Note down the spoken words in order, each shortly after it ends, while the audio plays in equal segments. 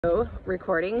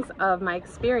Recordings of my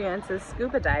experiences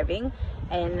scuba diving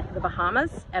in the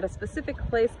Bahamas at a specific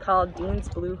place called Dean's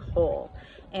Blue Hole.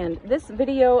 And this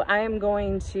video I am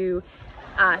going to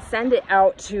send it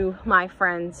out to my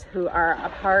friends who are a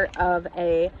part of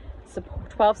a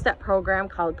 12-step program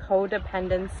called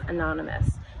Co-Dependency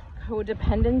Anonymous.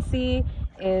 Codependency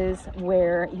is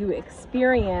where you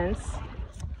experience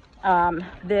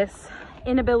this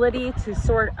inability to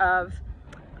sort of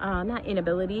not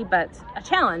inability, but a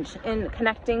challenge in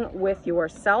connecting with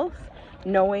yourself,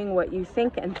 knowing what you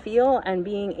think and feel, and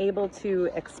being able to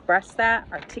express that,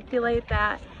 articulate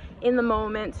that in the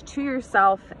moment to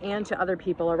yourself and to other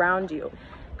people around you.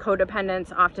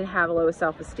 Codependents often have low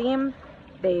self-esteem.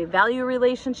 They value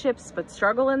relationships but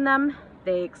struggle in them.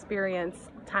 They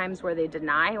experience times where they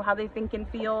deny how they think and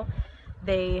feel.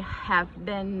 They have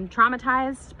been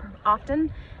traumatized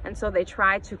often, and so they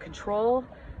try to control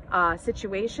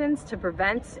situations to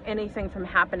prevent anything from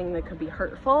happening that could be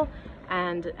hurtful,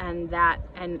 and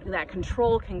that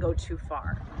control can go too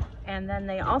far. And then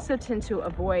they also tend to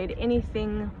avoid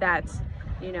anything that,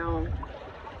 you know,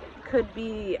 could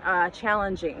be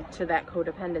challenging to that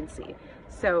codependency.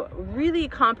 So really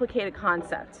complicated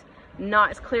concept,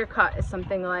 not as clear-cut as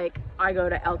something like I go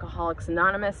to Alcoholics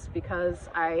Anonymous because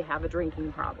I have a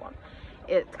drinking problem.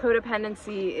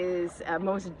 Codependency is a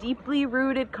most deeply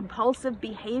rooted compulsive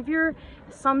behavior,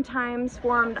 sometimes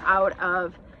formed out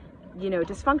of, you know,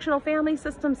 dysfunctional family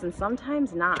systems and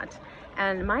sometimes not.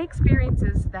 And my experience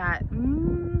is that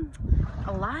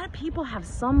a lot of people have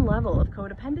some level of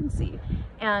codependency.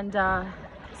 And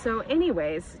so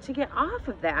anyways, to get off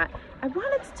of that, I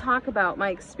wanted to talk about my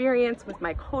experience with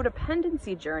my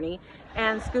codependency journey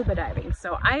and scuba diving.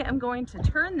 So I am going to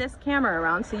turn this camera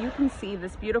around so you can see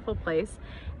this beautiful place.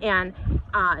 And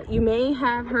you may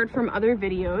have heard from other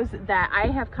videos that I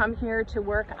have come here to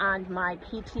work on my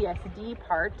PTSD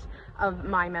part of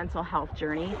my mental health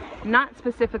journey, not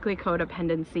specifically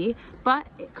codependency, but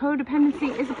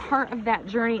codependency is a part of that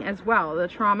journey as well. The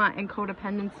trauma and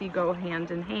codependency go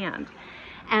hand in hand.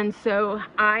 And so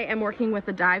I am working with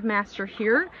a dive master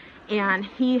here, and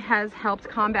he has helped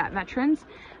combat veterans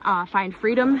find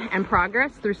freedom and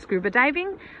progress through scuba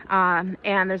diving. And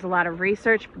there's a lot of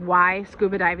research why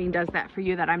scuba diving does that for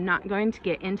you that I'm not going to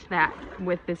get into that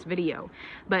with this video.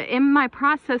 But in my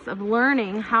process of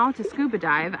learning how to scuba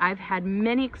dive, I've had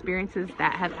many experiences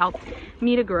that have helped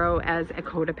me to grow as a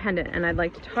codependent, and I'd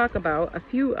like to talk about a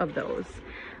few of those.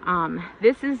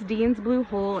 This is Dean's Blue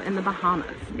Hole in the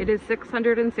Bahamas. It is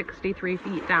 663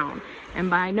 feet down, and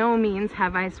by no means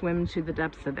have I swum to the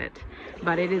depths of it,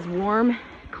 but it is warm,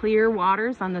 clear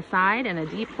waters on the side and a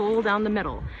deep hole down the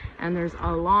middle, and there's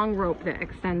a long rope that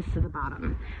extends to the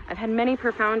bottom. I've had many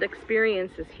profound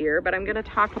experiences here, but I'm going to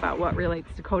talk about what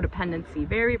relates to codependency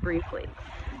very briefly.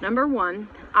 Number one,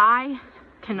 I'm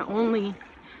the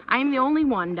only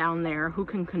one down there who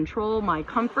can control my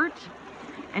comfort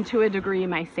and to a degree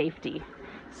my safety.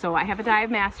 So I have a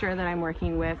dive master that I'm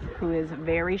working with who is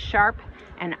very sharp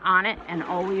and on it and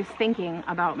always thinking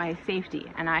about my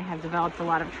safety, and I have developed a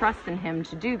lot of trust in him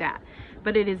to do that.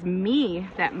 But it is me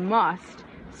that must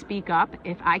speak up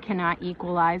if I cannot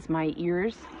equalize my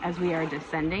ears as we are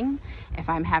descending, if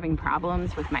I'm having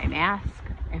problems with my mask,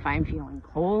 if I'm feeling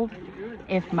cold,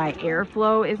 if my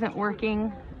airflow isn't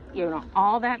working, you know,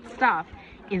 all that stuff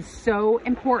is so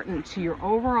important to your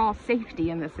overall safety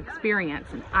in this experience,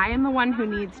 and I am the one who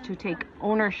needs to take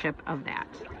ownership of that.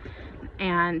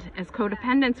 And as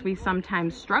codependents, we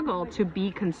sometimes struggle to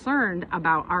be concerned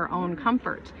about our own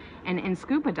comfort, and in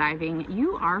scuba diving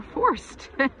you are forced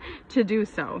to do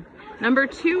so. Number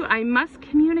two, I must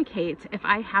communicate if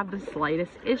I have the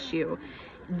slightest issue.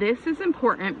 This is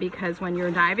important because when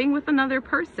you're diving with another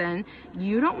person,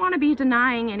 you don't want to be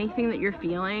denying anything that you're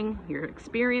feeling, you're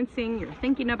experiencing, you're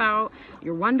thinking about,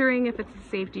 you're wondering if it's a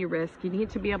safety risk. You need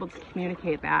to be able to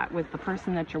communicate that with the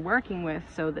person that you're working with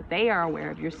so that they are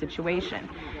aware of your situation.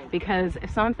 Because if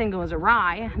something goes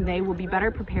awry, they will be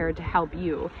better prepared to help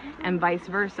you, and vice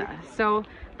versa. So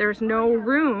there's no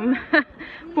room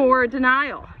for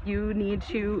denial. You need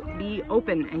to be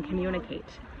open and communicate.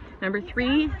 Number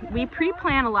three, we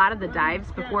pre-plan a lot of the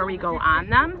dives before we go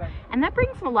on them, and that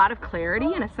brings a lot of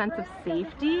clarity and a sense of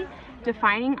safety,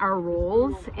 defining our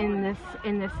roles in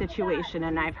this situation.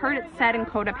 And I've heard it said in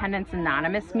Codependence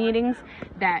Anonymous meetings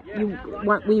that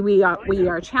we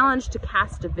are challenged to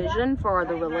cast a vision for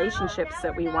the relationships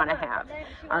that we want to have.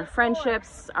 Our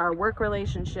friendships, our work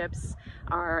relationships,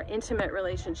 our intimate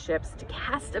relationships, to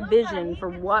cast a vision for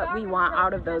what we want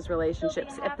out of those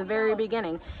relationships at the very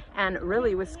beginning. And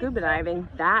really with scuba diving,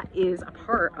 that is a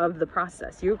part of the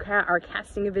process. You are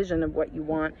casting a vision of what you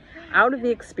want out of the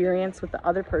experience with the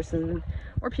other person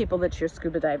or people that you're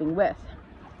scuba diving with.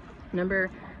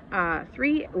 Number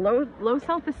 3, low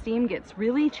self-esteem gets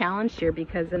really challenged here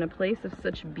because in a place of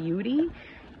such beauty,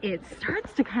 it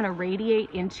starts to kind of radiate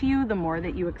into you the more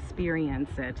that you experience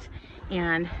it.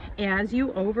 And as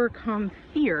you overcome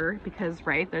fear, because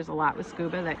right, there's a lot with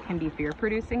scuba that can be fear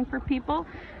producing for people,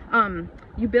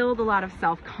 you build a lot of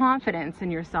self-confidence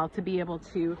in yourself to be able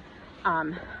to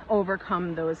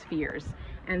overcome those fears.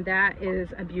 And that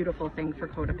is a beautiful thing for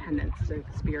codependents to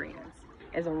experience,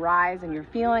 is a rise in your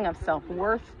feeling of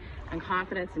self-worth and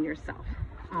confidence in yourself.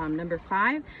 Number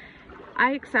 5,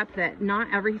 I accept that not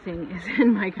everything is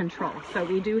in my control. So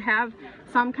we do have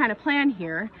some kind of plan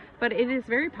here, but it is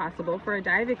very possible for a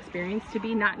dive experience to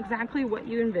be not exactly what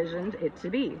you envisioned it to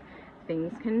be.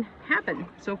 Things can happen.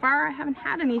 So far, I haven't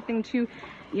had anything too,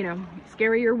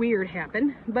 scary or weird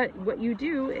happen, but what you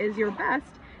do is your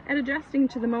best at adjusting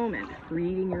to the moment,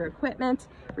 reading your equipment,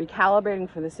 recalibrating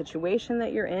for the situation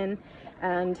that you're in,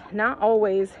 and not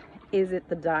always is it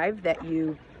the dive that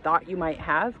you thought you might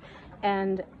have,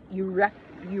 and you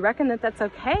reckon that that's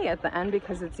okay at the end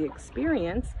because it's the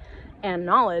experience and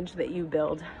knowledge that you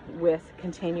build with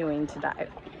continuing to dive.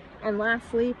 And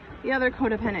lastly, the other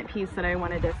codependent piece that I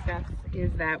want to discuss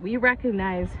is that we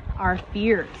recognize our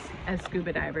fears as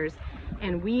scuba divers,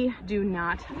 and we do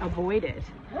not avoid it,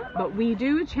 but we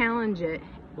do challenge it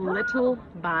little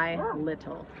by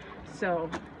little. So,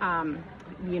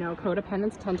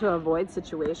 codependents tend to avoid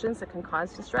situations that can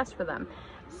cause distress for them.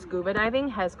 Scuba diving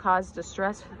has caused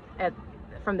distress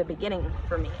from the beginning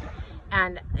for me,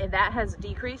 and that has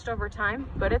decreased over time,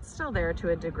 but it's still there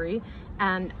to a degree.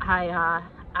 And I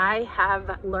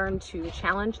have learned to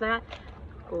challenge that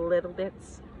little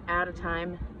bits at a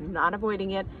time, not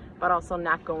avoiding it, but also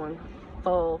not going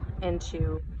full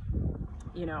into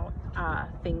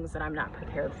things that I'm not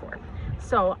prepared for.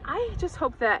 So I just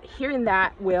hope that hearing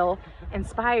that will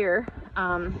inspire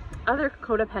other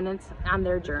codependents on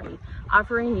their journey,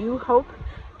 offering you hope,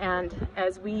 and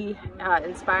as we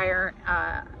inspire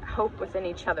hope within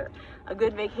each other. A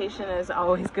good vacation is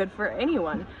always good for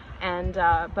anyone, and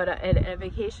but a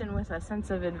vacation with a sense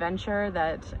of adventure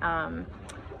that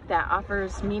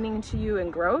offers meaning to you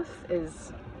and growth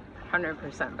is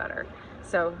 100% better.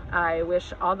 So I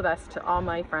wish all the best to all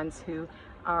my friends who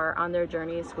are on their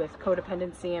journeys with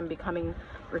codependency and becoming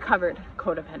recovered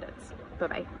codependents.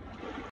 Bye-bye.